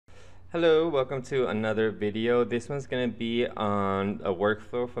Hello, welcome to another video. This one's going to be on a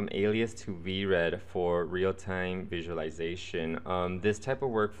workflow from Alias to Vred for real-time visualization. This type of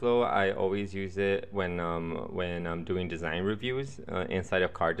workflow, I always use it when I'm doing design reviews inside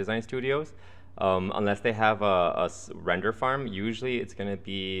of car design studios. Unless they have a render farm, usually it's going to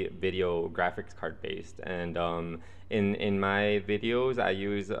be video graphics card based. And in my videos, I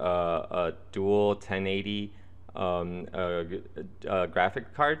use a dual 1080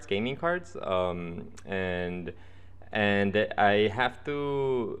 graphic cards, gaming cards, and I have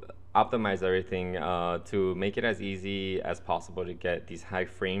to optimize everything to make it as easy as possible to get these high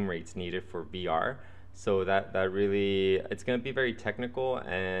frame rates needed for VR. So that really, it's going to be very technical,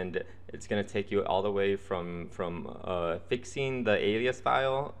 and it's going to take you all the way from fixing the Alias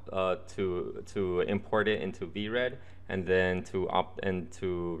file to import it into Vred, and then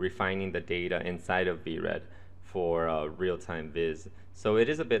to refining the data inside of Vred for real-time viz. So it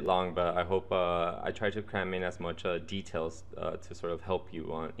is a bit long, but I hope I try to cram in as much details to sort of help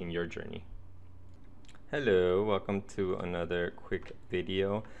you in your journey. Hello, welcome to another quick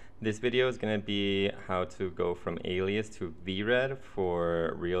video. This video is going to be how to go from Alias to Vred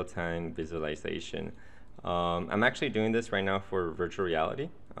for real-time visualization. I'm actually doing this right now for virtual reality.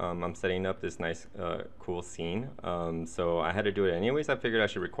 I'm setting up this nice, cool scene. So I had to do it anyways. I figured I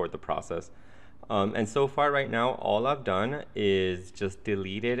should record the process. And so far right now, all I've done is just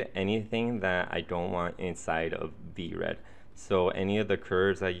deleted anything that I don't want inside of Vred. So any of the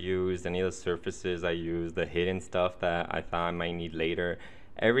curves I used, any of the surfaces I used, the hidden stuff that I thought I might need later,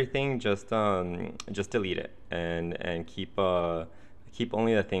 everything just delete it and keep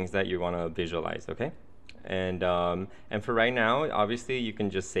only the things that you want to visualize, okay? And for right now, obviously you can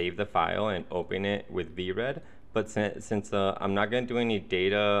just save the file and open it with Vred. But since I'm not going to do any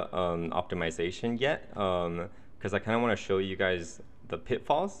data optimization yet, because I kind of want to show you guys the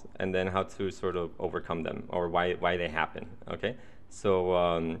pitfalls and then how to sort of overcome them, or why they happen, okay?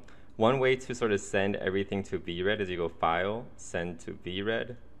 So one way to sort of send everything to Vred is you go File, Send to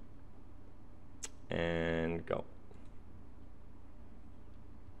Vred, and go.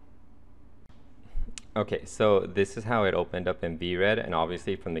 Okay, so this is how it opened up in Vred, and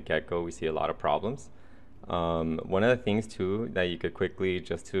obviously from the get-go we see a lot of problems. One of the things too that you could quickly,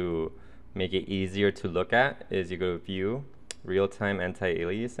 just to make it easier to look at, is you go to View, Real-Time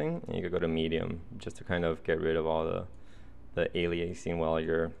Anti-Aliasing, and you could go to Medium, just to kind of get rid of all the aliasing while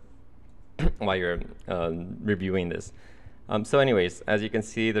you're reviewing this. So anyways, as you can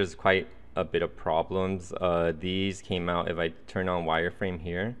see, there's quite a bit of problems. These came out, if I turn on wireframe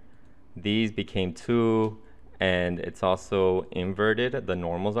here, these became 2, and it's also inverted. The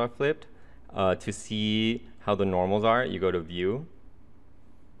normals are flipped. To see how the normals are, you go to View,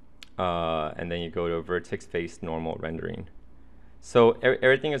 and then you go to Vertex Face Normal Rendering. So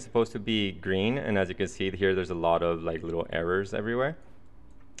everything is supposed to be green, and as you can see here, there's a lot of like little errors everywhere,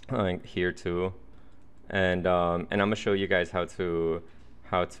 here too. And I'm gonna show you guys how to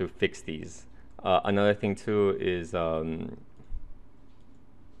fix these. Another thing too is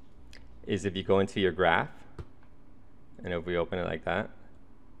if you go into your graph, and if we open it like that,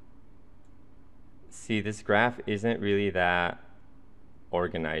 see, this graph isn't really that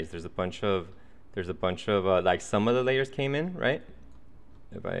organized. There's a bunch of like, some of the layers came in, right?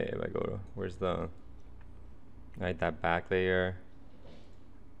 If I go to, where's the, right, that back layer,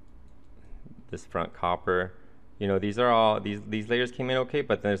 this front copper, you know, these are all, these layers came in okay,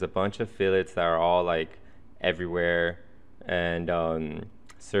 but there's a bunch of fillets that are all like everywhere, and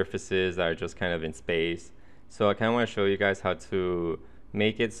surfaces that are just kind of in space. So I kind of want to show you guys how to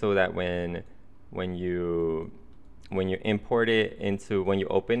make it so that when you import it into, when you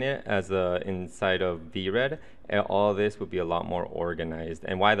open it as inside of Vred, all this would be a lot more organized,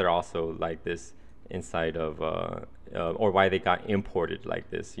 and why they're also like this inside of or why they got imported like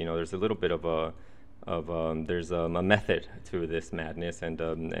this. You know, there's a little bit of a method to this madness,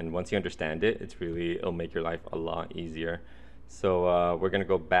 and once you understand it, it'll make your life a lot easier. So we're gonna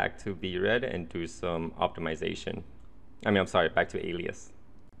go back to Vred and do some optimization. I'm sorry, back to Alias.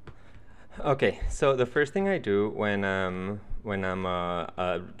 Okay, so the first thing I do when I'm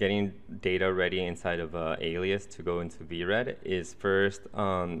getting data ready inside of Alias to go into Vred is first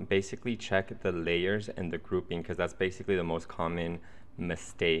basically check the layers and the grouping, because that's basically the most common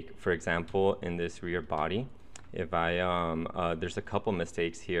mistake. For example, in this rear body, if I there's a couple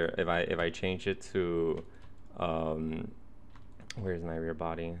mistakes here. If I change it to where's my rear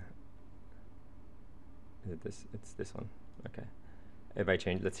body? Is it this? It's this one. Okay. If I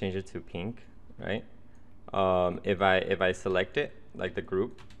change, let's change it to pink, right? If I select it, like the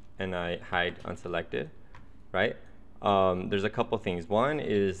group, and I hide unselected, right? there's a couple things. One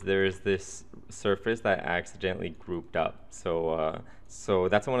is there's this surface that accidentally grouped up. So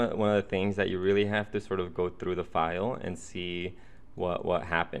that's one of the things that you really have to sort of go through the file and see what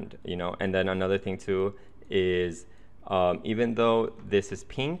happened, you know. And then another thing too is even though this is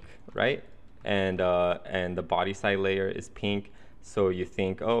pink, right, and the body side layer is pink, so you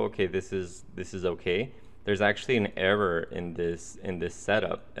think, oh, okay, this is okay. There's actually an error in this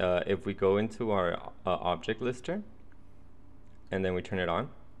setup. If we go into our object lister and then we turn it on,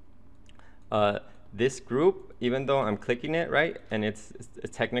 this group, even though I'm clicking it, right, and it's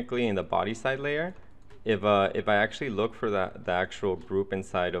technically in the body side layer, if I actually look for the actual group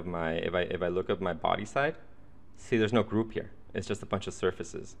inside of my, if I look at my body side, see, there's no group here. It's just a bunch of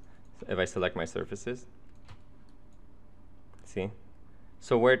surfaces. So if I select my surfaces, see?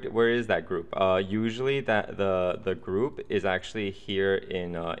 So where is that group? Usually the group is actually here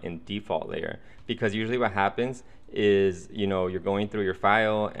in default layer, because usually what happens is, you know, you're going through your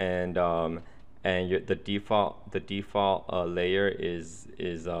file and the default layer is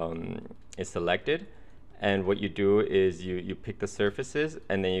selected, and what you do is you pick the surfaces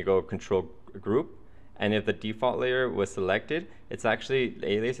and then you go control group, and if the default layer was selected, it's actually,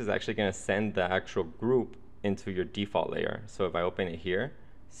 Alias is actually going to send the actual group into your default layer. So if I open it here,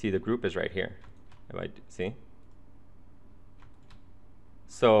 see, the group is right here. If I see,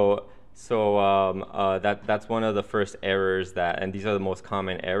 that's one of the first errors and these are the most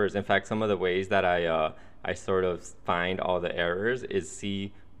common errors. In fact, some of the ways that I sort of find all the errors is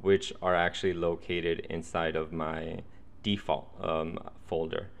see which are actually located inside of my default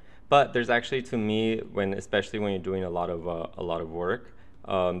folder. But there's actually, to me, especially when you're doing a lot of work,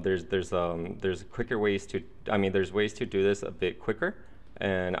 there's quicker ways to, there's ways to do this a bit quicker,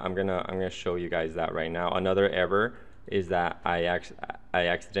 and I'm gonna show you guys that right now. Another error is that I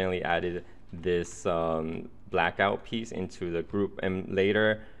accidentally added this blackout piece into the group, and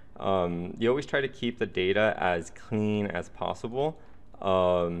later you always try to keep the data as clean as possible.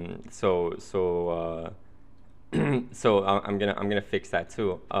 So I'm gonna fix that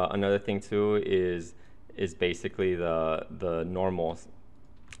too. Another thing too is basically the normals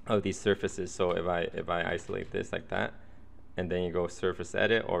of these surfaces. So if I isolate this like that, and then you go surface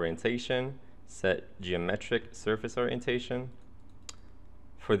edit orientation, set geometric surface orientation.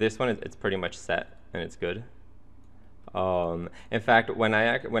 For this one, it's pretty much set and it's good. In fact, when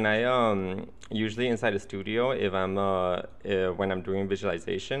I usually inside a studio, if I'm when I'm doing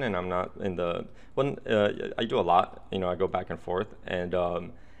visualization and I'm not in the I do a lot, you know, I go back and forth, and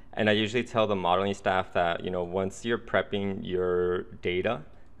I usually tell the modeling staff that, you know, once you're prepping your data,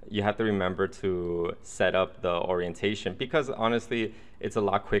 you have to remember to set up the orientation, because honestly, it's a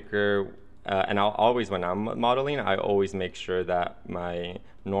lot quicker. And I'll always, when I'm modeling, I always make sure that my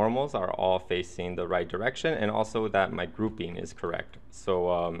normals are all facing the right direction, and also that my grouping is correct.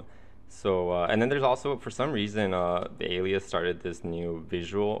 And then there's also, for some reason, the Alias started this new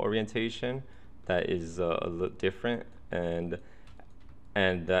visual orientation that is a little different, and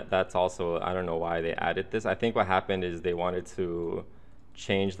that's also, I don't know why they added this. I think what happened is they wanted to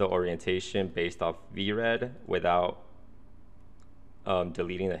change the orientation based off Vred without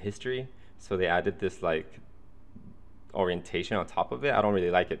deleting the history. So they added this like orientation on top of it. I don't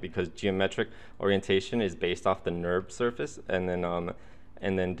really like it, because geometric orientation is based off the NURB surface, and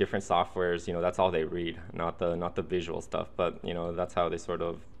then different softwares, you know, that's all they read, not the visual stuff. But you know, that's how they sort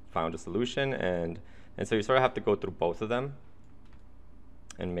of found a solution, and so you sort of have to go through both of them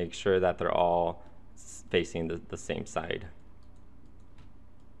and make sure that they're all facing the same side.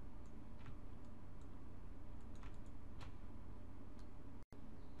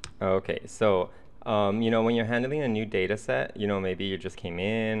 Okay, so you know, when you're handling a new data set, you know, maybe you just came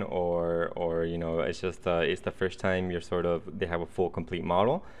in, or you know, it's just it's the first time they have a full complete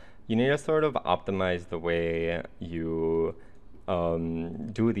model. You need to sort of optimize the way you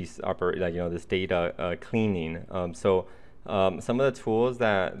do these this data cleaning. Some of the tools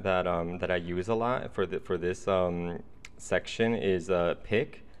that I use a lot for this section is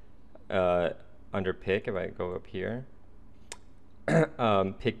pick. Under pick, if I go up here.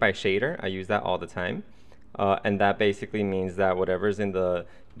 Pick by shader, I use that all the time, and that basically means that whatever's in the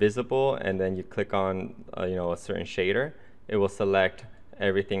visible, and then you click on you know, a certain shader, it will select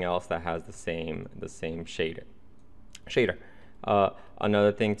everything else that has the same shader.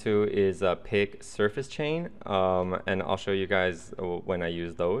 Another thing too is pick surface chain, and I'll show you guys when I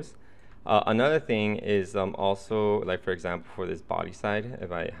use those. Another thing is also, like for example, for this body side,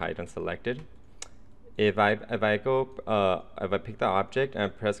 if I hide unselected, if I pick the object and I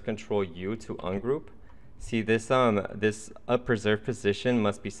press Control U to ungroup, see this this preserved position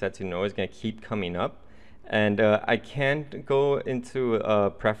must be set to no is going to keep coming up, And I can go into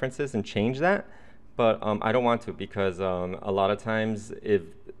preferences and change that, but I don't want to, because a lot of times if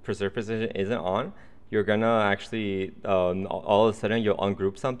preserve precision isn't on, you're gonna actually all of a sudden you'll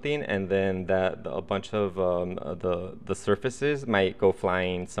ungroup something, and then a bunch of the surfaces might go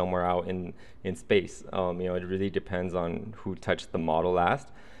flying somewhere out in space. It really depends on who touched the model last.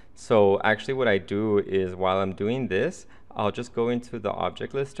 So actually what I do is, while I'm doing this, I'll just go into the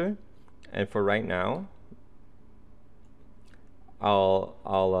object lister, and for right now, I'll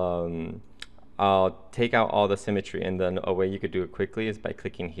take out all the symmetry, and then a way you could do it quickly is by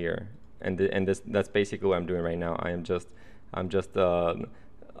clicking here. And that's basically what I'm doing right now. I'm just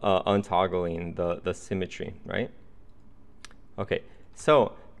untoggling the symmetry, right? Okay,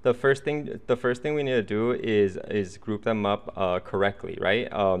 so the first thing we need to do is group them up correctly, right?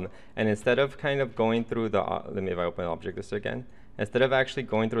 And instead of kind of going through the let me, if I open the object lister again, instead of actually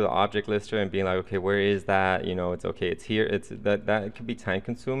going through the object lister and being like, okay, where is that? It's okay, it's here. That could be time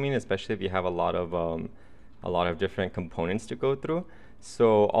consuming, especially if you have a lot of different components to go through.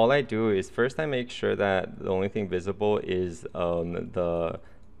 So all I do is, first I make sure that the only thing visible is the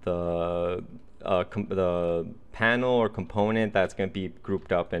panel or component that's going to be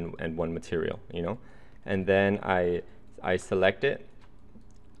grouped up in one material, and then I select it,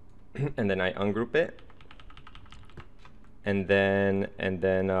 and then I ungroup it, and then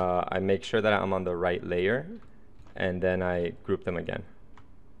I make sure that I'm on the right layer, and then I group them again.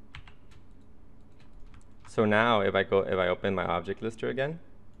 So now if I open my object lister again,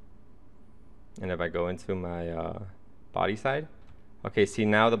 and if I go into my body side, okay, see,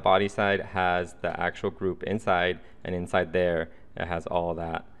 now the body side has the actual group inside, and inside there it has all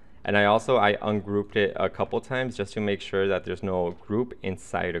that. And I ungrouped it a couple times just to make sure that there's no group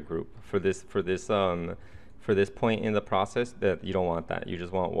inside a group. For this point in the process, that you don't want that. You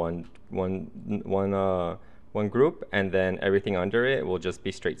just want one group, and then everything under it will just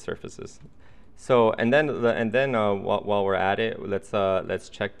be straight surfaces. So and then while we're at it, let's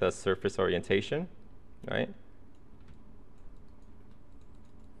check the surface orientation, right?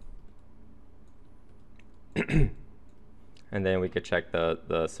 And then we could check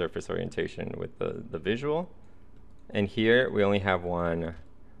the surface orientation with the visual. And here we only have one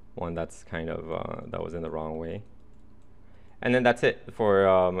that's kind of that was in the wrong way. And then that's it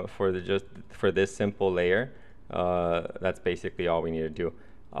for this simple layer. That's basically all we need to do.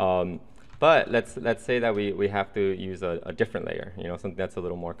 But let's say that we have to use a different layer, something that's a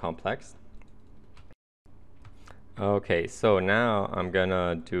little more complex. Okay, so now I'm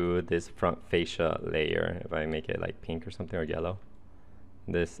gonna do this front fascia layer. If I make it like pink or something, or yellow,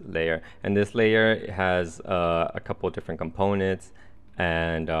 this layer, and this layer has a couple of different components,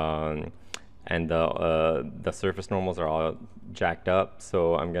 and the surface normals are all jacked up.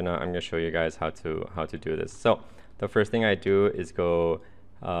 So I'm gonna show you guys how to do this. So the first thing I do is go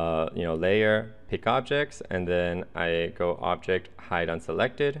layer, pick objects, and then I go object, hide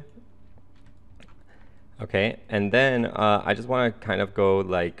unselected. Okay, and then I just want to kind of go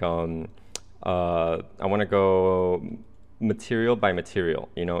like I want to go material by material,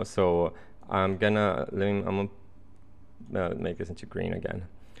 So I'm gonna make this into green again.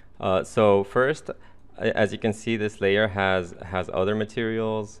 So first, as you can see, this layer has other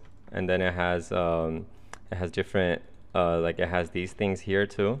materials, and then it has different like it has these things here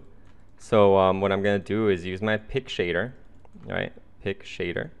too. So what I'm gonna do is use my pick shader, right? Pick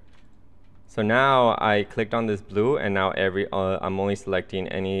shader. So now I clicked on this blue, and now I'm only selecting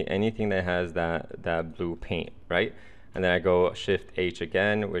anything that has that blue paint, right? And then I go Shift H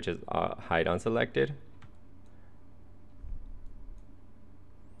again, which is hide unselected.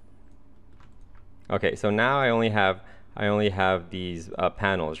 Okay, so now I only have these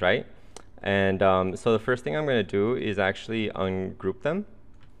panels, right? And so the first thing I'm going to do is actually ungroup them.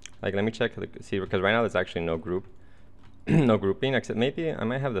 Like, let me check, see, because right now there's actually no group. No grouping, except maybe I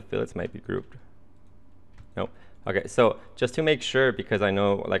might have the fillets might be grouped. Nope. Okay, so just to make sure, because I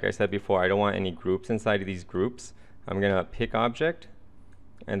know, like I said before, I don't want any groups inside of these groups, I'm gonna pick object,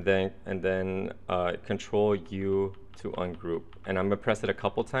 and then Control U to ungroup, and I'm gonna press it a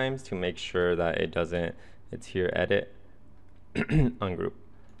couple times to make sure that it doesn't. It's here, edit, ungroup,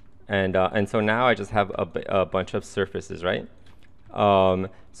 and so now I just have a bunch of surfaces, right?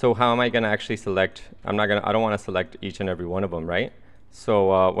 So how am I going to actually select? I don't want to select each and every one of them, right?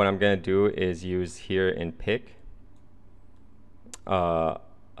 So what I'm going to do is use here in pick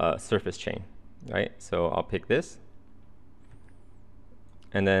surface chain, right? So I'll pick this,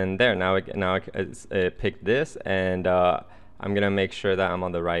 and then there, now it picked this, and I'm going to make sure that I'm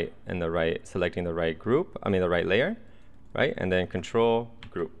on the right, selecting the right group, the right layer, right? And then Control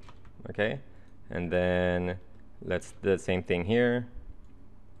Group, okay? And then let's do the same thing here.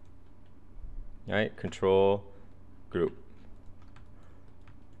 All right, control group.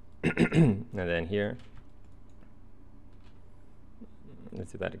 And then here,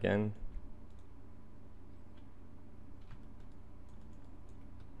 let's do that again.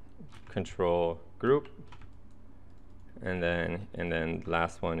 Control group. And then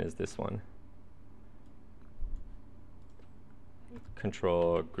last one is this one.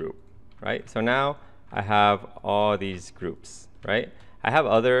 Control group, right? So now I have all these groups, right? I have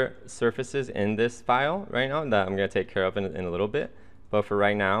other surfaces in this file right now that I'm going to take care of in a little bit. But for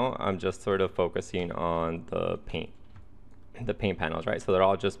right now, I'm just sort of focusing on the paint panels, right? So they're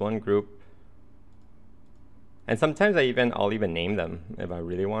all just one group. And sometimes I'll even name them if I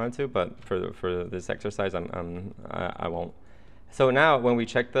really wanted to, but for this exercise, I won't. So now when we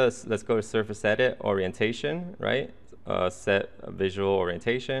check this, let's go to surface edit orientation, right? Set visual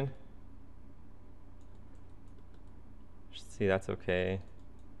orientation. See, that's okay.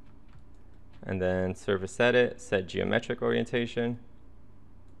 And then surface edit, set geometric orientation.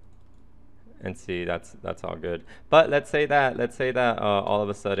 And see, that's all good. But let's say that all of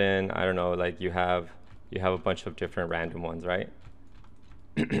a sudden, I don't know, like you have a bunch of different random ones, right?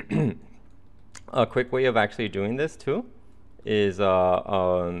 A quick way of actually doing this too is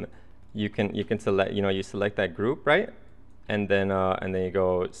you can select, you select that group, right? And then you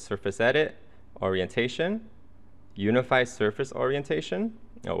go surface edit orientation, unify surface orientation.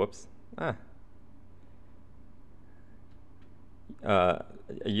 Oh, whoops.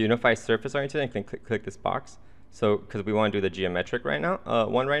 Unify surface orientation, and click this box. So because we want to do the geometric right now,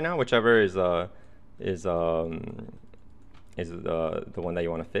 whichever is the one that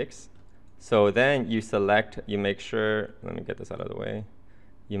you want to fix. So then you select, you make sure, let me get this out of the way.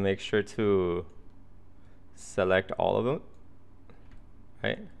 You make sure to select all of them,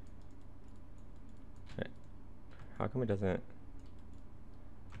 right? How come it doesn't?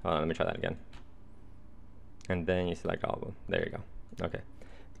 Hold on, let me try that again. And then you select all of them. There you go. Okay.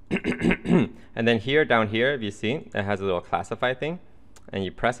 And then here, down here, if you see, it has a little classify thing, and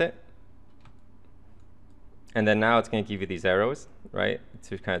you press it. And then now it's going to give you these arrows, right,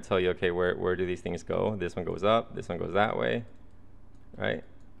 to kind of tell you, okay, where do these things go? This one goes up, this one goes that way, right?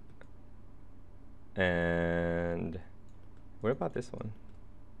 And what about this one?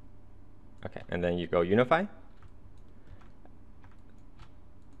 Okay, and then you go unify.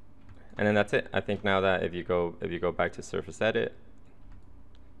 And then that's it. I think now that if you go back to surface edit,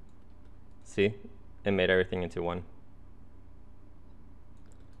 see, it made everything into one.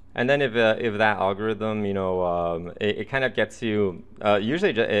 And then if that algorithm, it kind of gets you,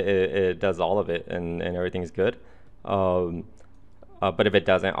 usually it does all of it and everything's good. But if it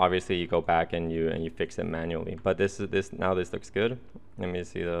doesn't, obviously you go back and you fix it manually. But now this looks good. Let me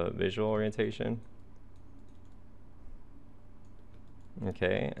see the visual orientation.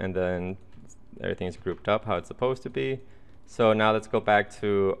 Okay, and then everything's grouped up how it's supposed to be. So now let's go back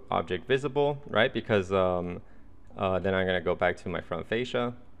to object visible, right? Because then I'm going to go back to my front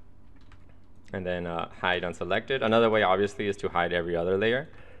fascia. And then hide unselected. Another way, obviously, is to hide every other layer.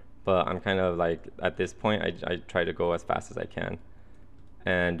 But I'm kind of like, at this point, I try to go as fast as I can.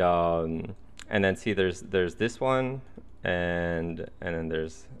 And then see, there's this one, and then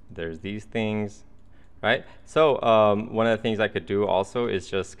there's these things, right? So one of the things I could do also is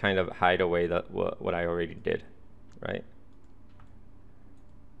just kind of hide away what I already did, right?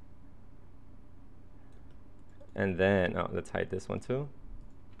 And then let's hide this one too.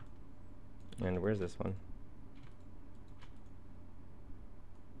 And where's this one?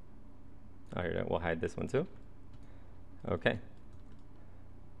 Oh, here, we'll hide this one too. Okay.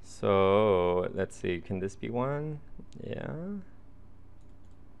 So let's see, can this be one? Yeah,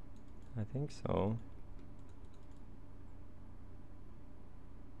 I think so.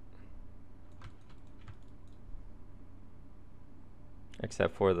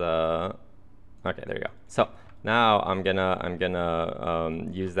 Except for the, okay, there you go. So now I'm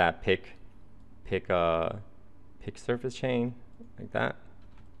gonna use that pick surface chain like that.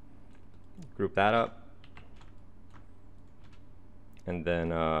 Group that up, and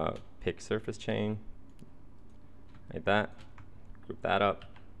then pick surface chain like that. Group that up,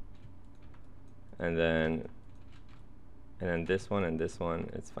 and then this one and this one.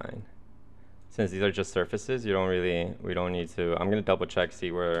 It's fine. Since these are just surfaces, we don't need to. I'm gonna double check, see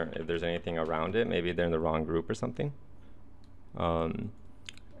if there's anything around it. Maybe they're in the wrong group or something. And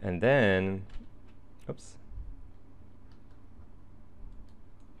then, oops.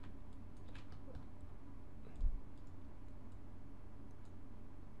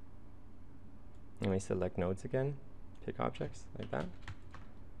 Let me select nodes again, pick objects like that.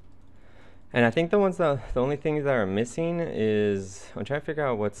 And I think the only things that are missing is I'm trying to figure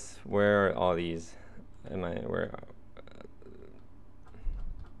out where are all these. Am I where?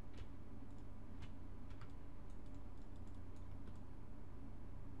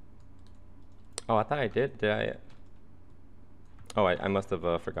 Oh, I thought I did. Did I? Oh, I must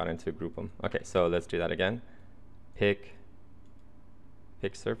have forgotten to group them. Okay, so let's do that again. Pick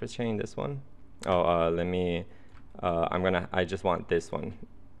surface chain. This one. Oh, let me. I just want this one.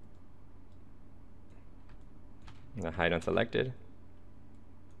 I'm gonna hide unselected.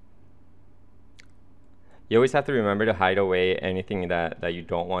 You always have to remember to hide away anything that you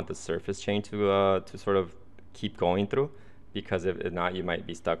don't want the surface chain to sort of keep going through, because if not, you might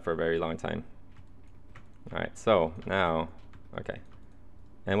be stuck for a very long time. All right, so now, okay.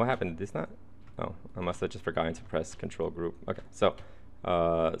 And what happened? Did this not? Oh, I must have just forgotten to press Control Group. Okay, so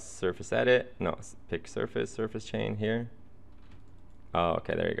surface edit. No, pick surface chain here. Oh,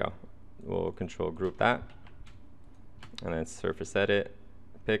 okay, there you go. We'll Control Group that, and then surface edit.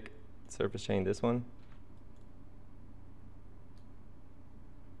 Pick surface chain. This one.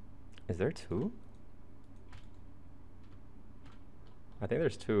 Is there two? I think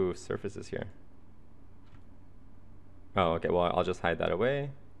there's two surfaces here. Oh, okay, well, I'll just hide that away.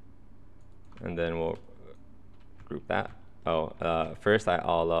 And then we'll group that. Oh, first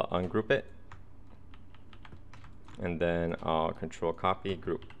I'll ungroup it. And then I'll Control Copy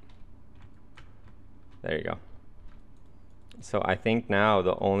Group. There you go. So I think now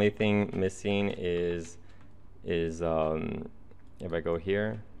the only thing missing is if I go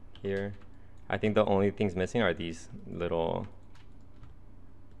here, I think the only things missing are these little,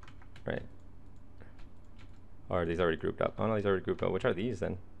 right? Or are these already grouped up? Oh no, these are already grouped up. Which are these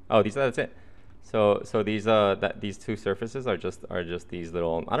then? Oh, that's it. So these two surfaces are just these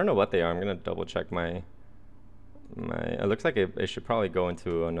little, I don't know what they are. I'm gonna double check my it looks like it should probably go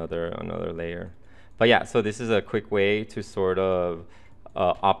into another layer. But yeah, so this is a quick way to sort of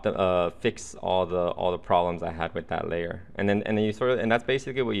fix all the problems I had with that layer. And then you sort of, and that's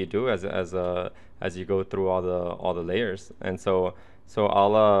basically what you do as you go through all the layers. And so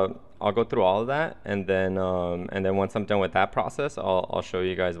I'll go through all of that, and then once I'm done with that process, I'll show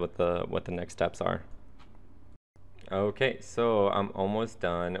you guys what the next steps are. Okay, so I'm almost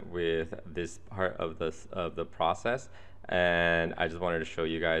done with this part of the process, and I just wanted to show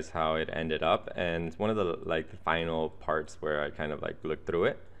you guys how it ended up. And it's one of the final parts where I kind of look through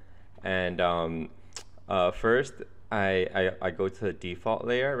it. And first I go to the default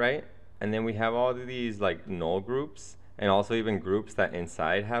layer, right? And then we have all of these null groups, and also even groups that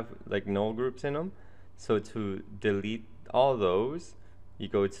inside have null groups in them. So to delete all those, you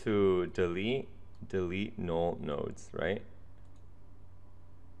go to delete null nodes, right?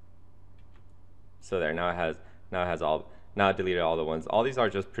 So there, now it deleted all the ones. All these are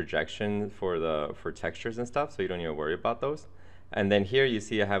just projections for textures and stuff, so you don't need to worry about those. And then here you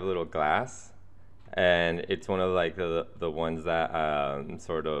see I have a little glass, and it's one of the ones that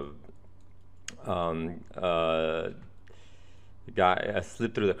sort of got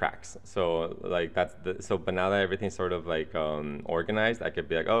slipped through the cracks. So but now that everything's sort of organized, I could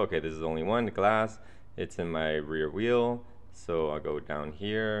be oh, okay, this is only one glass. It's in my rear wheel. So I'll go down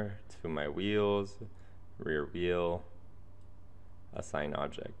here to my wheels, rear wheel, assign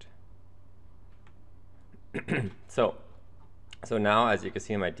object. So now, as you can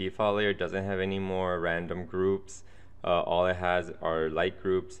see, my default layer doesn't have any more random groups. All it has are light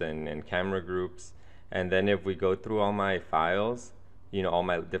groups and camera groups. And then if we go through all my files, all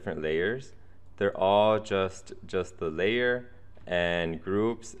my different layers, they're all just the layer and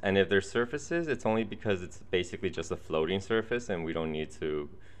groups. And if they're surfaces, it's only because it's basically just a floating surface, and we don't need to,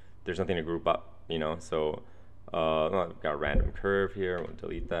 there's nothing to group up, So I've got a random curve here, we'll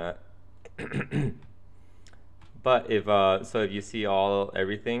delete that. But if you see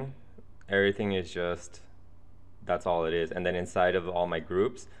everything is just, that's all it is. And then inside of all my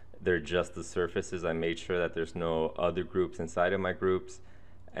groups, they're just the surfaces. I made sure that there's no other groups inside of my groups.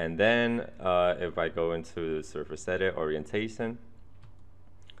 And then if I go into the surface edit orientation,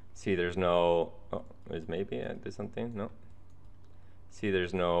 see there's no, oh, maybe I did something, no. See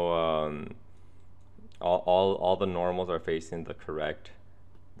there's no, all the normals are facing the correct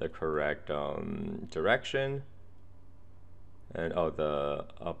direction. And oh, the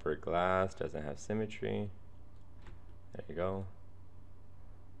upper glass doesn't have symmetry. There you go.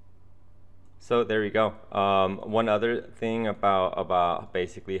 So there you go. One other thing about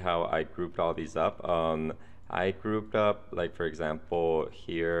basically how I grouped all these up. I grouped up, for example,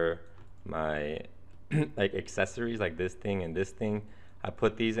 here my accessories, this thing and this thing. I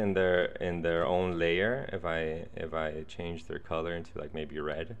put these in their own layer. If I change their color into maybe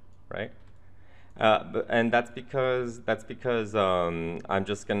red, right? And that's because I'm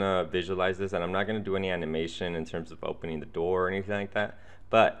just gonna visualize this, and I'm not gonna do any animation in terms of opening the door or anything like that.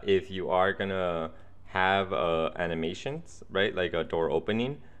 But if you are gonna have animations, right, like a door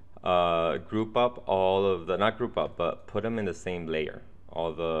opening, group up all of the, not group up, but put them in the same layer.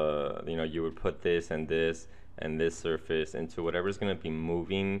 All the, you would put this and this surface into whatever's gonna be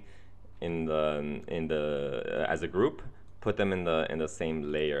moving in the as a group, put them in the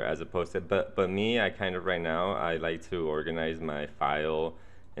same layer, as opposed to, but me, I kind of, right now, I like to organize my file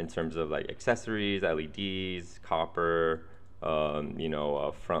in terms of like accessories, LEDs, copper,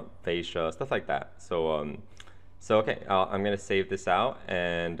 front fascia, stuff like that. So okay, I'm gonna save this out,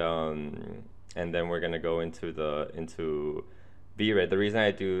 and then we're gonna go into Vred. The reason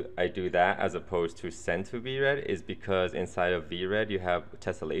I do that as opposed to send to Vred is because inside of Vred you have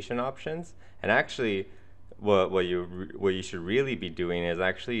tessellation options, and actually, what you should really be doing is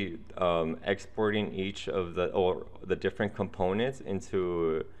actually exporting each of the different components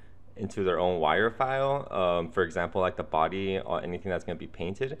into their own wire file. For example, like the body or anything that's going to be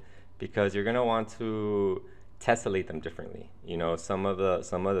painted, because you're going to want to tessellate them differently. Some of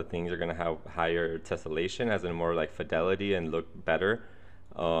the things are going to have higher tessellation, as in more like fidelity and look better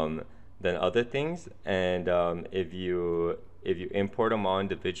than other things. And if you import them all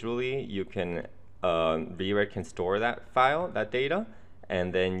individually, you can VRED can store that data,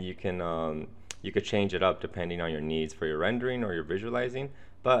 and then you could change it up depending on your needs for your rendering or your visualizing.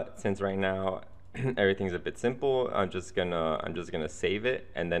 But since right now everything's a bit simple, I'm just gonna save it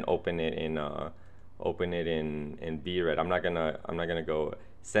and then open it in VRED. I'm not gonna go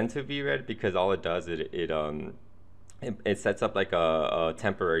send to VRED, because all it does, it sets up like a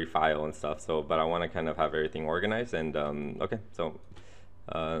temporary file and stuff. So, but I want to kind of have everything organized. And okay, so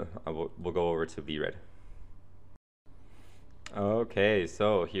we'll go over to Vred. Okay,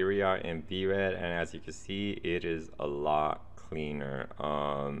 so here we are in Vred, and as you can see, it is a lot cleaner.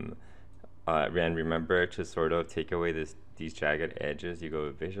 And remember to sort of take away these jagged edges. You go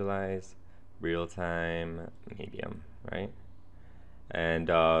visualize, real time, medium, right? And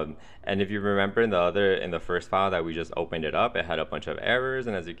if you remember in the first file that we just opened it up, it had a bunch of errors,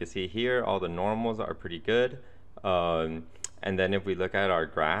 and as you can see here, all the normals are pretty good. And then if we look at our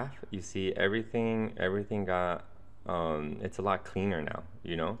graph, you see everything got it's a lot cleaner now.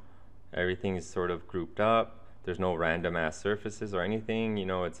 Everything is sort of grouped up. There's no random ass surfaces or anything.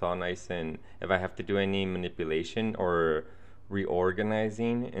 It's all nice. And if I have to do any manipulation or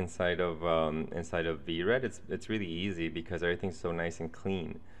reorganizing inside of VRED, it's really easy, because everything's so nice and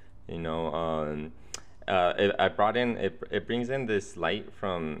clean. It brings in this light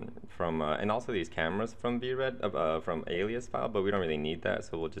from and also these cameras from VRED, from Alias file, but we don't really need that,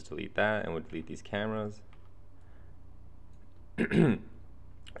 so we'll just delete that, and we'll delete these cameras.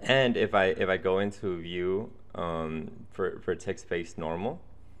 And if I go into view for text-based normal,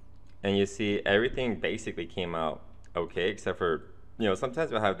 and you see everything basically came out okay, except for, sometimes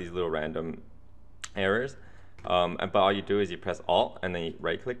we'll have these little random errors. But all you do is you press Alt, and then you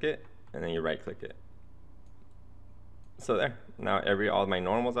right click it, and then you right click it. So there, now all my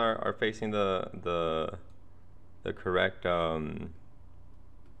normals are facing the correct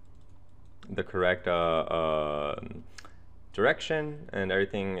direction, and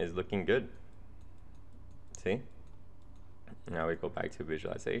everything is looking good. See? Now we go back to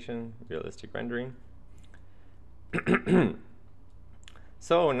visualization, realistic rendering.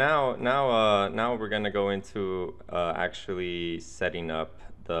 So now we're gonna go into actually setting up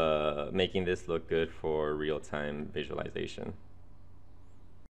making this look good for real-time visualization.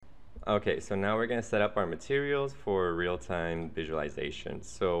 Okay, so now we're gonna set up our materials for real-time visualization.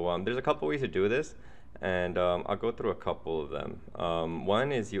 So there's a couple ways to do this, and I'll go through a couple of them.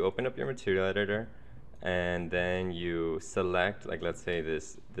 One is you open up your material editor, and then you select, like, let's say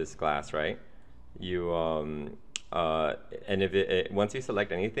this glass, right? And if once you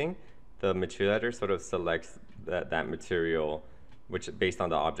select anything, the material editor sort of selects that material, which based on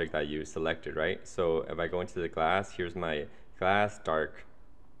the object that you selected, right? So if I go into the glass, here's my glass, dark.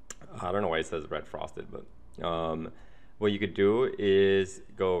 I don't know why it says red frosted, but what you could do is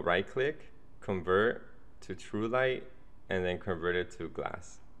go right click, convert to true light, and then convert it to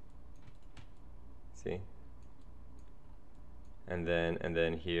glass. See? And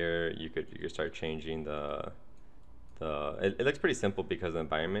then here you could start changing it looks pretty simple because the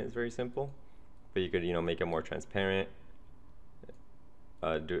environment is very simple, but you could make it more transparent.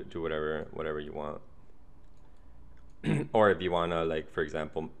 Do whatever you want. Or if you wanna, like, for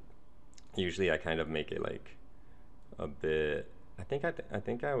example, usually I kind of make it like a bit. I think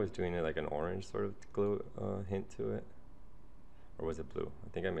I was doing it like an orange sort of glow hint to it, or was it blue? I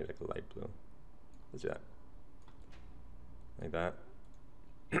think I made like a light blue. Let's do that. Like that.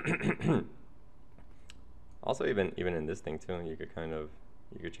 Also, even in this thing too, you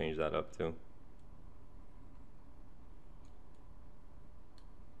could change that up too.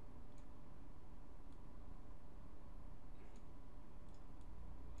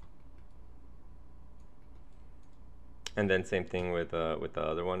 And then same thing with the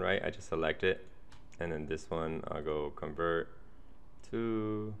other one, right? I just select it, and then this one I'll go convert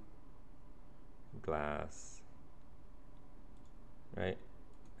to glass, right?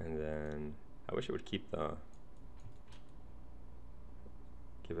 And then I wish it would keep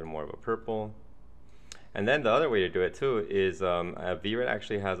give it more of a purple. And then the other way to do it too is Vred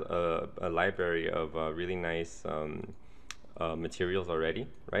actually has a library of really nice materials already,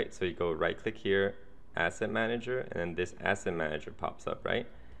 right? So you go right click here, asset manager, and then this asset manager pops up, right?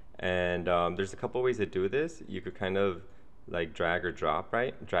 And there's a couple ways to do this. You could kind of like drag or drop,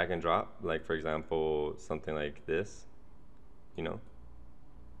 right? Drag and drop, like for example, something like this, you know.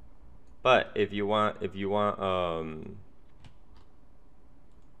 But if you want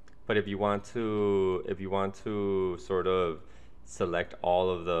but if you want to sort of select all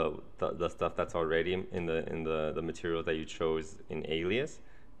of the stuff that's already in the material that you chose in Alias,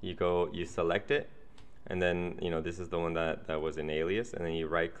 you select it, and then this is the one that was in Alias, and then you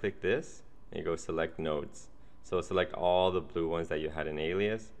right click this and you go select nodes. So select all the blue ones that you had in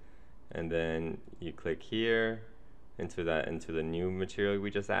Alias, and then you click here into the new material we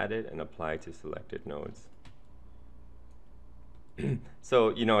just added and apply to selected nodes.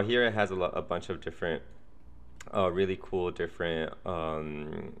 So here it has a bunch of different really cool different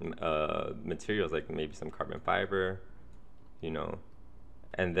materials, like maybe some carbon fiber,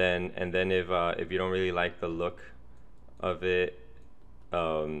 and then if you don't really like the look of it,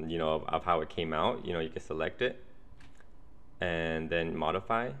 of how it came out, you can select it and then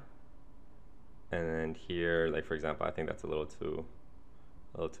modify. And then here, like for example, I think that's a little too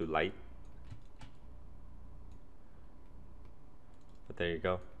light. But there you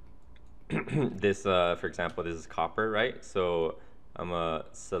go. This, for example, this is copper, right? So I'm gonna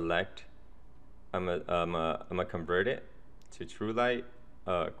select, I'm gonna convert it to true light,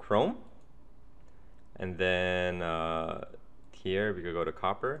 chrome, and then here we could go to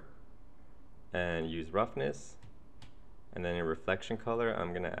copper and use roughness, and then in reflection color,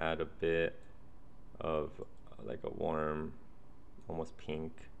 I'm gonna add a bit of like a warm, almost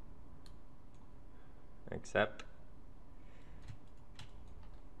pink. Accept.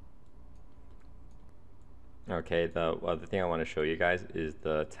 Okay, the other thing I want to show you guys is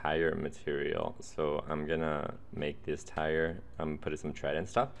the tire material. So I'm gonna make this tire, I'm putting some tread and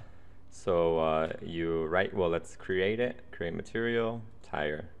stuff. So let's create it, create material,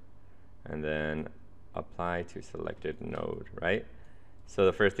 tire, and then apply to selected node, right? So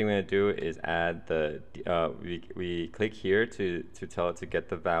the first thing we're gonna do is add the, we click here to tell it to get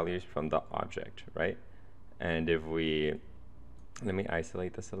the values from the object, right? And if let me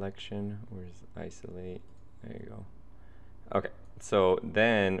isolate the selection. Where's isolate? There you go. Okay, so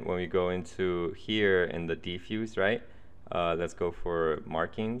then when we go into here in the diffuse, right? Let's go for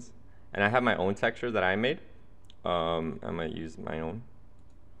markings. And I have my own texture that I made. I'm gonna use my own.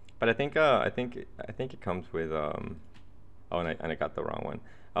 But I think it comes with oh, and I got the wrong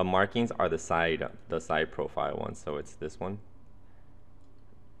one. Markings are the side profile one, so it's this one.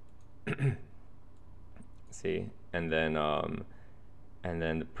 See, and then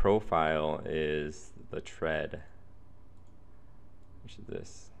the profile is the tread, which is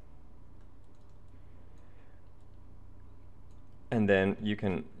this. And then you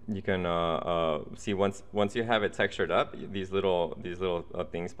can see once you have it textured up, these little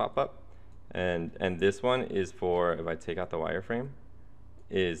things pop up, and this one is for, if I take out the wireframe,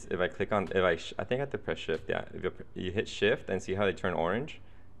 is if I click on, I think I have to press shift. Yeah, if you hit shift and see how they turn orange.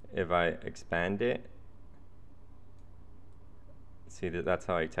 If I expand it, see that's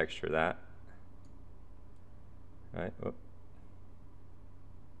how I texture that. Right.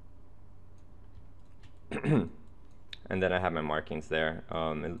 And then I have my markings there.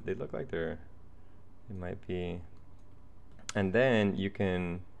 They look like it might be. And then you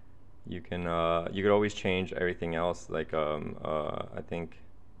could always change everything else. Like I think,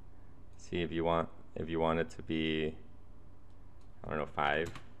 see if you want it to be, I don't know,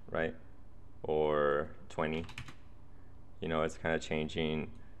 5, right, or 20. It's kind of changing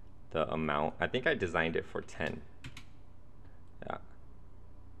the amount. I think I designed it for 10. Yeah.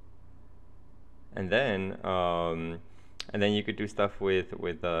 And then you could do stuff with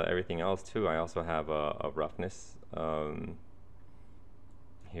everything else too. I also have a roughness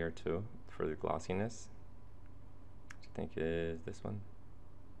here too for the glossiness, which I think is this one.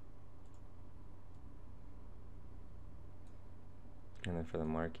 And then for the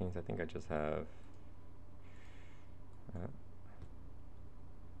markings, I think I just have.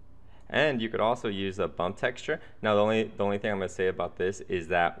 And you could also use a bump texture. Now, the only thing I'm gonna say about this is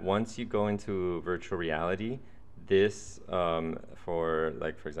that once you go into virtual reality, this for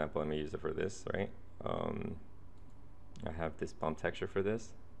example, let me use it for this, right? I have this bump texture for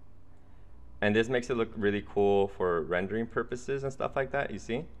this. And this makes it look really cool for rendering purposes and stuff like that, you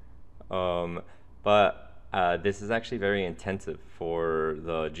see? But this is actually very intensive for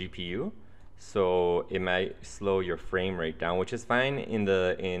the GPU. So it might slow your frame rate down, which is fine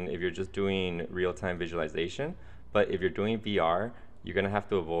if you're just doing real-time visualization. But if you're doing VR, you're gonna have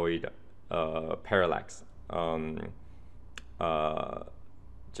to avoid parallax.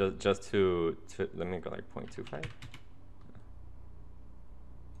 Just to let me go like 0.25.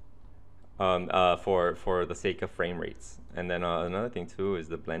 For the sake of frame rates. And then another thing too is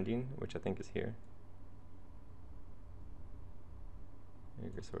the blending, which I think is here. You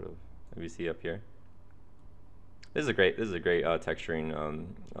can sort of, if you see up here. This is a great texturing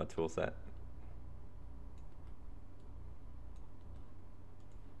tool set.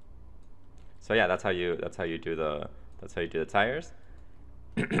 So yeah, that's how you do the tires.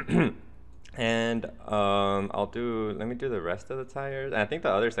 And let me do the rest of the tires. And I think the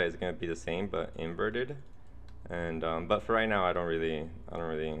other side is gonna be the same but inverted. And but for right now, I don't really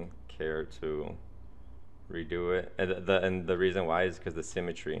care to redo it. And the reason why is because the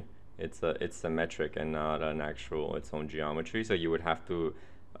symmetry. It's symmetric and not an actual its own geometry. So you would have to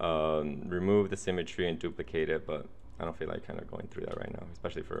remove the symmetry and duplicate it. But I don't feel like kind of going through that right now,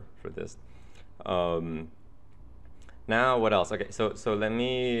 especially for this. Now what else? Okay, so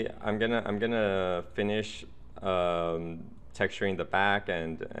I'm gonna finish texturing the back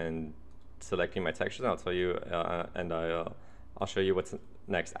and selecting my textures. I'll tell you, and I'll show you what's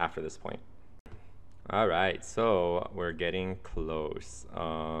next after this point. All right, so we're getting close.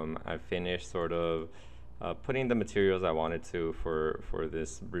 I finished sort of putting the materials I wanted to for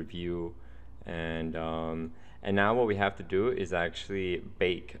this review, and now what we have to do is actually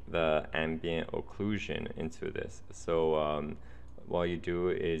bake the ambient occlusion into this. So what you do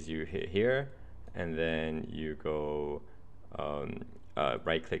is you hit here, and then you go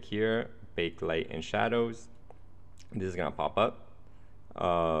right click here, bake light and shadows. This is gonna pop up.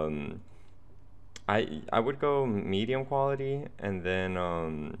 I would go medium quality, and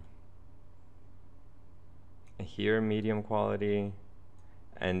then here medium quality.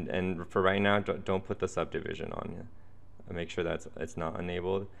 And for right now, don't put the subdivision on. Make sure it's not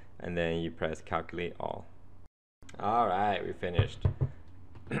enabled, and then you press calculate all. All right, we finished.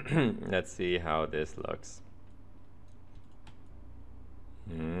 Let's see how this looks.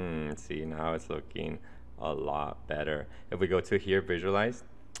 See, now it's looking a lot better. If we go to here, visualize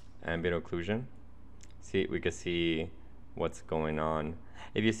ambient occlusion. See, we can see what's going on.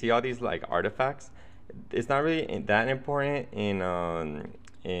 If you see all these like artifacts, it's not really that important in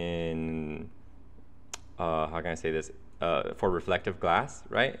how can I say this, for reflective glass,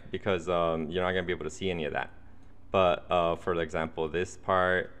 right? Because you're not gonna be able to see any of that. But for example, this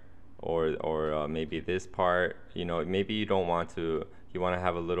part or maybe this part, maybe you don't want to. You want to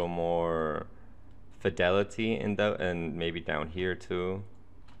have a little more fidelity and maybe down here too.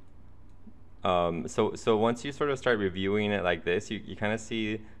 So once you sort of start reviewing it like this, you kind of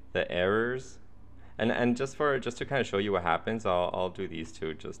see the errors. And just to kind of show you what happens, I'll do these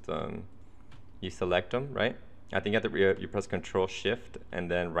two. Just you select them, right? I think you press Control Shift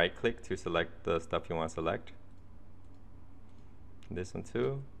and then right click to select the stuff you want to select. This one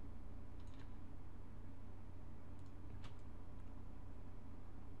too.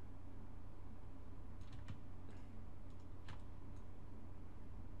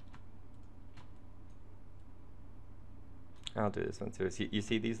 I'll do this one too. You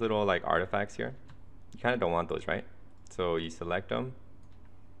see these little like artifacts here? You kind of don't want those, right? So you select them.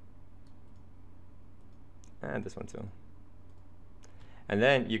 And this one too. And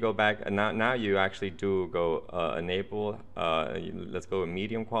then you go back, and now you actually do go enable, let's go with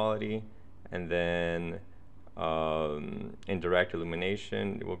medium quality, and then indirect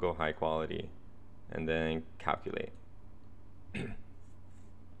illumination, we'll go high quality, and then calculate.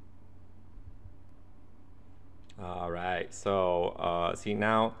 All right, so see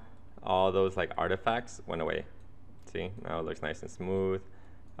now all those like artifacts went away. See, now it looks nice and smooth.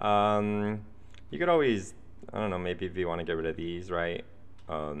 You could always, I don't know, maybe if you want to get rid of these, right?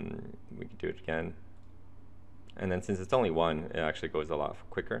 We could do it again. And then since it's only one, it actually goes a lot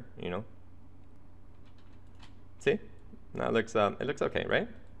quicker, See, now it looks okay, right?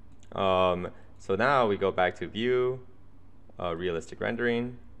 So now we go back to view, realistic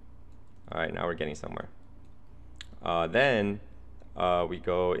rendering. All right, now we're getting somewhere. Then oh,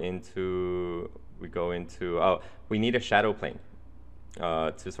 we need a shadow plane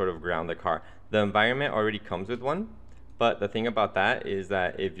to sort of ground the car. The environment already comes with one, but the thing about that is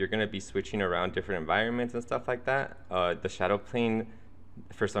that if you're going to be switching around different environments and stuff like that, the shadow plane,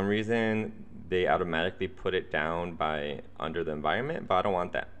 for some reason, they automatically put it down by under the environment, but I don't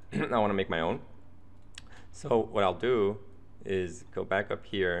want that. I want to make my own. So what I'll do is go back up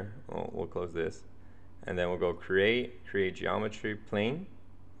here. We'll close this, and then we'll go create geometry plane,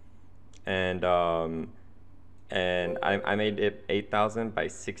 and I made it 8,000 by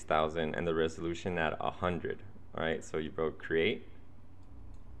 6,000 and the resolution at 100. All right, so you go create,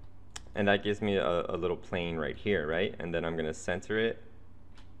 and that gives me a little plane right here, right? And then I'm gonna center it,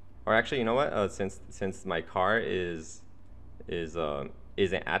 or actually, you know what? Since my car isn't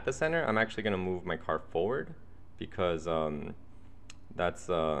at the center, I'm actually gonna move my car forward because that's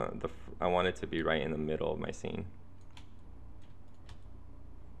I want it to be right in the middle of my scene.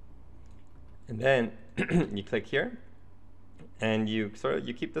 And then you click here, and you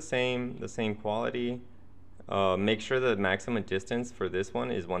keep the same quality. Make sure the maximum distance for this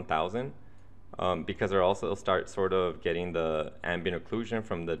one is 1,000, because it'll also start sort of getting the ambient occlusion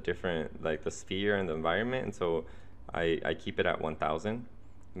from the different, like the sphere and the environment. And so I keep it at 1,000,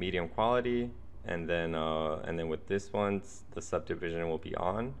 medium quality, and then with this one, the subdivision will be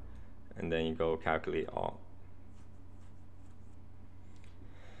on, and then you go calculate all.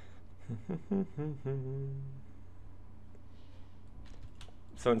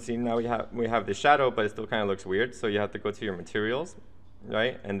 So see, now we have the shadow, but it still kind of looks weird. So you have to go to your materials,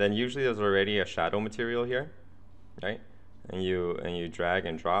 right? And then usually there's already a shadow material here, right? And you drag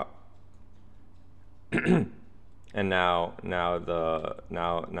and drop. And now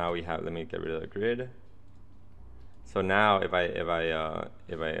we have, let me get rid of the grid. So now if I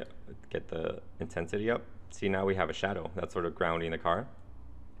get the intensity up, see, now we have a shadow that's sort of grounding the car.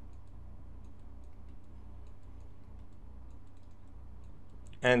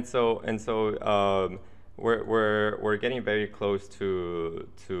 And so we're getting very close to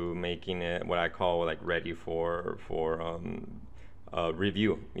making it what I call like ready for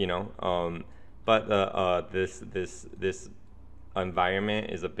review, you know. But this environment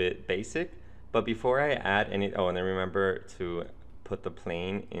is a bit basic. But before I add any, and then remember to put the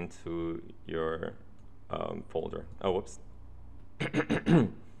plane into your folder. Oh, whoops.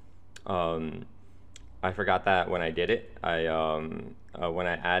 I forgot that when I did it, when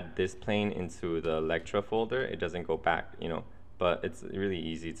I add this plane into the Electra folder, it doesn't go back, you know, but it's really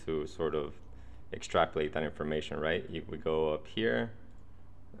easy to sort of extrapolate that information, right? We go up here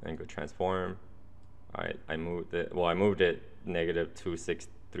and go transform. All right, I moved it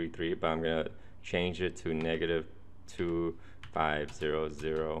 -2633, but I'm gonna change it to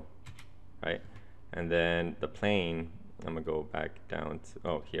 -2500, right? And then the plane, I'm gonna go back down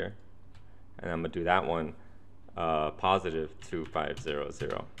to, here. And I'm gonna do that one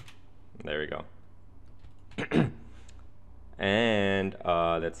 +2500. There we go. And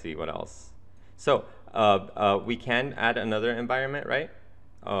let's see what else. So we can add another environment, right?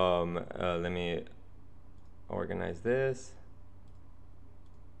 Let me organize this.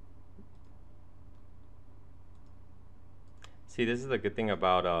 See, this is the good thing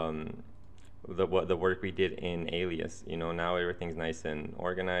about the work we did in Alias. You know, now everything's nice and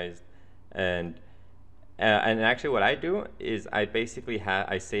organized. And actually what I do is I basically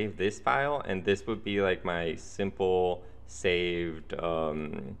I save this file, and this would be like my simple saved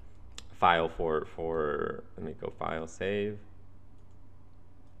file for let me go file save,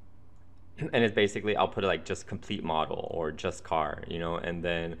 and it's basically I'll put it like just complete model or just car, you know, and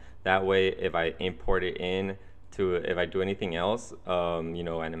then that way if I import it in to, if I do anything else, you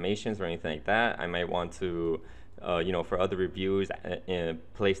know, animations or anything like that, I might want to you know, for other reviews,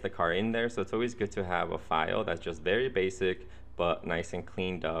 place the car in there. So it's always good to have a file that's just very basic, but nice and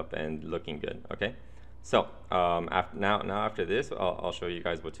cleaned up and looking good. Okay. So now after this, I'll show you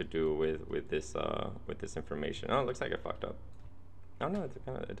guys what to do with this information. Oh, it looks like it fucked up. Oh no, it's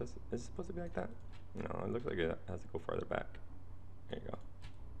kind of, is it supposed to be like that? No, it looks like it has to go farther back. There you go.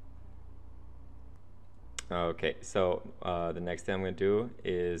 Okay, so the next thing I'm going to do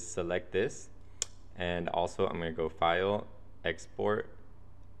is select this. And also I'm going to go file, export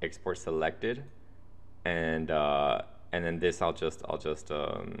selected, and then this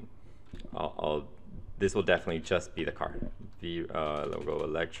this will definitely just be the car. We'll go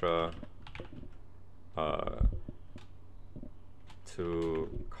Electra to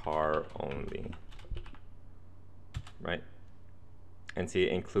car only, right? And see,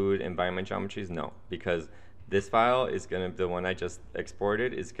 include environment geometries? No, because This file is gonna, the one I just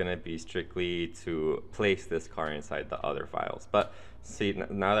exported is gonna be strictly to place this car inside the other files. But see,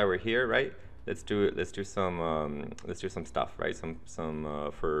 now that we're here, right? Let's do some stuff, right?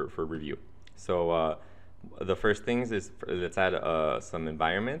 For review. So the first things is let's add some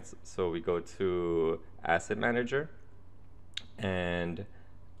environments. So we go to Asset Manager, and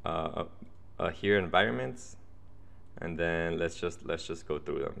here environments, and then let's just go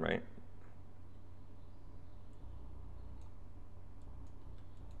through them, right?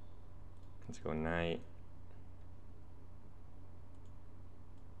 Let's go night.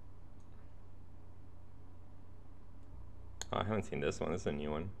 Oh, I haven't seen this one. This is a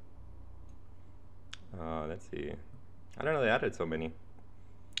new one. Let's see. I don't know, they added so many.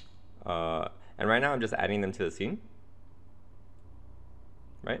 And right now I'm just adding them to the scene,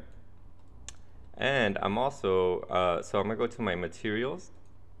 right? And I'm also, so I'm gonna go to my materials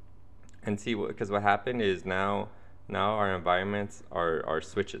and see what, because what happened is now our environments are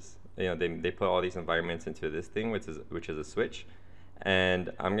switches. You know, they put all these environments into this thing, which is a switch.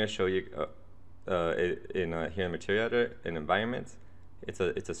 And I'm gonna show you here in material editor, in environments, it's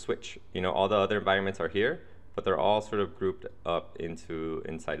a switch. You know, all the other environments are here, but they're all sort of grouped up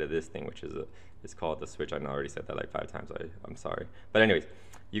inside of this thing, which is it's called the switch. I know I already said that like 5 times. I'm sorry. But anyways,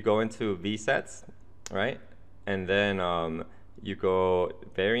 you go into VSets, right? And then you go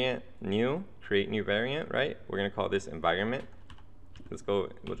variant, new, create new variant, right? We're gonna call this environment. Let's go,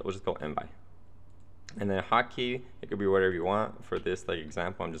 we'll just go envi. And then hotkey, it could be whatever you want. For this like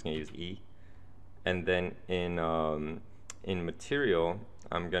example, I'm just gonna use E. And then in material,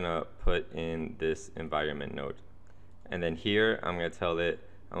 I'm gonna put in this environment node. And then here, I'm gonna tell it,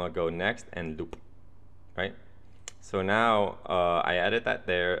 I'm gonna go next and loop, right? So now I added that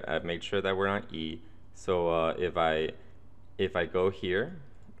there. I've made sure that we're on E. So if I go here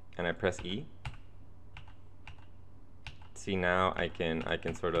and I press E, see now I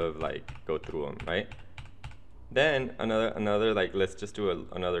can sort of like go through them, right? Then another like, let's just do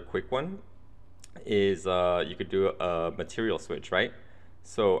another quick one is you could do a material switch, right?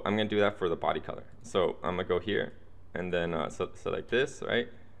 So I'm gonna do that for the body color. So I'm gonna go here and then select this, right?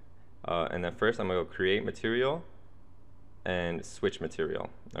 And then first I'm gonna go create material and switch material,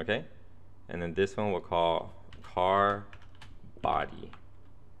 okay? And then this one we'll call car body,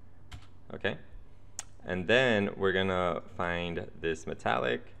 okay? And then we're gonna find this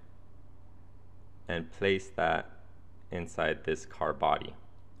metallic and place that inside this car body,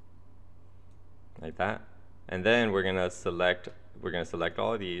 like that. And then we're gonna select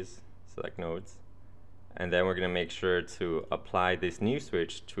all of these, select nodes, and then we're gonna make sure to apply this new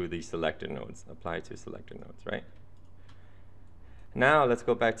switch to the selected nodes, apply to selected nodes, right? Now let's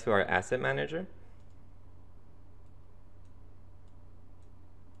go back to our asset manager.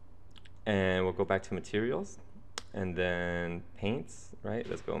 And we'll go back to materials and then paints, right?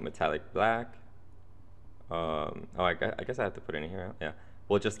 Let's go metallic black. Oh, I guess I have to put it in here. Yeah,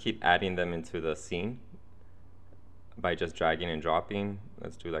 we'll just keep adding them into the scene by just dragging and dropping.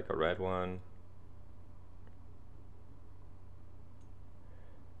 Let's do like a red one.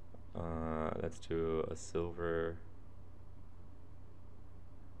 Let's do a silver.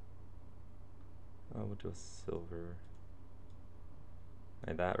 Oh, we'll do a silver.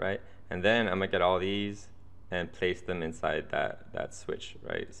 Like that, right? And then I'm gonna get all these and place them inside that switch,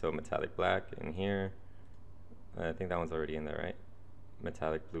 right? So metallic black in here. I think that one's already in there, right?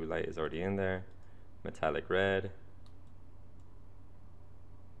 Metallic blue light is already in there. Metallic red.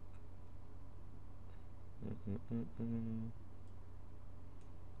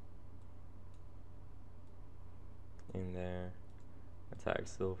 In there. Metallic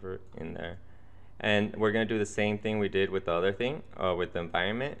silver in there. And we're gonna do the same thing we did with the other thing, with the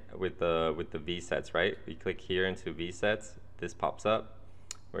environment, with the VSets, right? We click here into VSets, this pops up.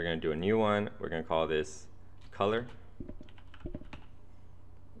 We're gonna do a new one. We're gonna call this color,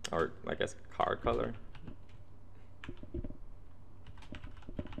 or I guess car color.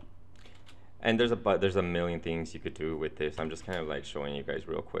 And there's a million things you could do with this. I'm just kind of like showing you guys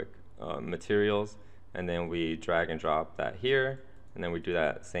real quick. Materials, and then we drag and drop that here, and then we do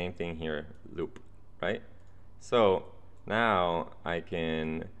that same thing here, loop, right? So now I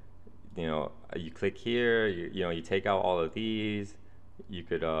can, you know, you click here, you know, you take out all of these, you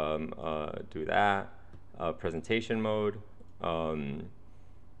could do that, presentation mode.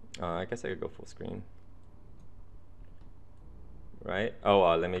 I guess I could go full screen, right?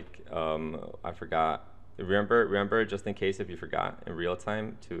 Oh, let me, I forgot. Remember, just in case if you forgot, in real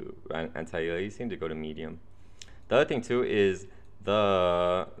time to anti-aliasing, to go to medium. The other thing too is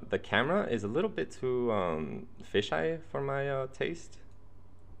the camera is a little bit too fisheye for my taste.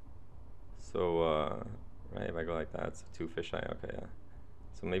 So right? If I go like that, it's 2 fisheye. Okay, yeah.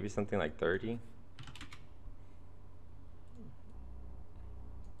 So maybe something like 30.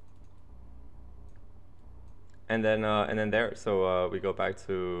 And then there. So we go back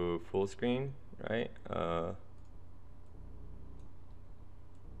to full screen, right?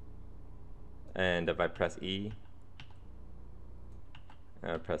 And if I press E,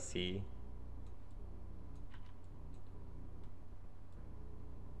 press C.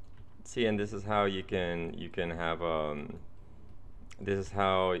 See, and this is how you can have this is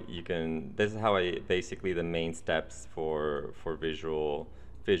how I basically the main steps for visual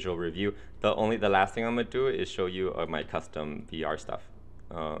review. The last thing I'm gonna do is show you my custom VR stuff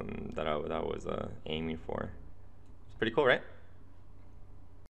that I was aiming for. It's pretty cool, right?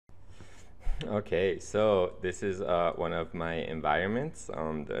 Okay, so this is one of my environments.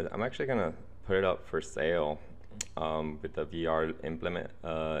 I'm actually gonna put it up for sale with the VR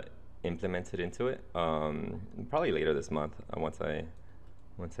implemented into it. Probably later this month once I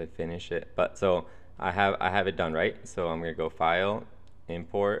finish it. But so I have it done, right? So I'm gonna go File,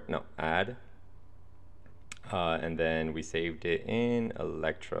 Import, no, Add, and then we saved it in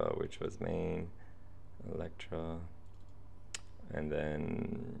Electra, which was main, Electra, and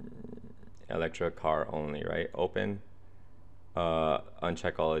then Electra car only, right? Open,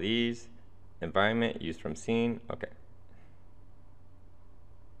 uncheck all of these, environment, used from scene, okay.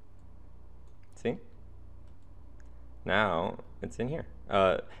 See? Now it's in here.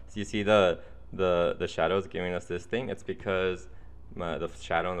 So you see the shadows giving us this thing? It's because the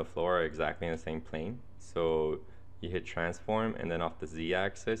shadow and the floor are exactly in the same plane. So you hit transform, and then off the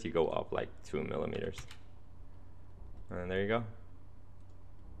z-axis you go up like 2 millimeters. And there you go.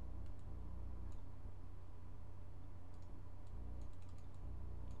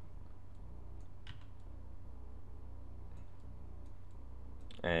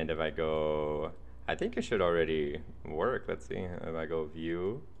 And if I go, I think it should already work. Let's see. If I go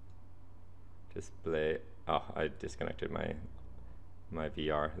view, display. Oh, I disconnected my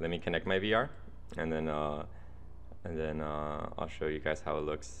VR. Let me connect my VR, and then I'll show you guys how it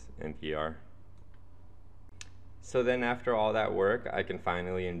looks in VR. So then after all that work, I can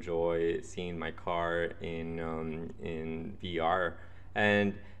finally enjoy seeing my car in VR.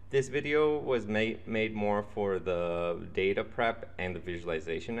 And this video was made more for the data prep and the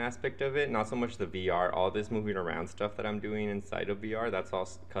visualization aspect of it, not so much the VR. All this moving around stuff that I'm doing inside of VR, that's all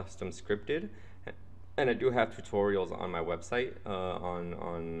custom scripted. And I do have tutorials on my website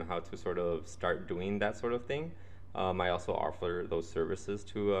on how to sort of start doing that sort of thing. I also offer those services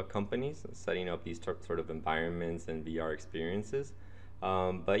to companies, setting up these sort of environments and VR experiences.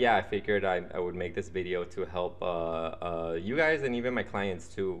 But yeah, I figured I would make this video to help you guys and even my clients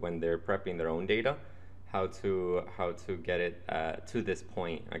too when they're prepping their own data, how to get it to this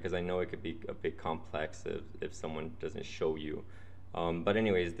point, because I know it could be a bit complex if someone doesn't show you. But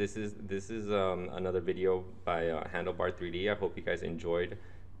anyways, this is another video by Handlebar 3D. I hope you guys enjoyed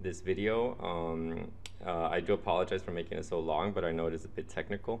this video. I do apologize for making it so long, but I know it is a bit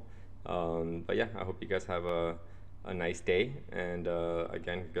technical. But yeah, I hope you guys have a nice day, and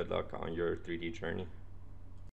again, good luck on your 3D journey.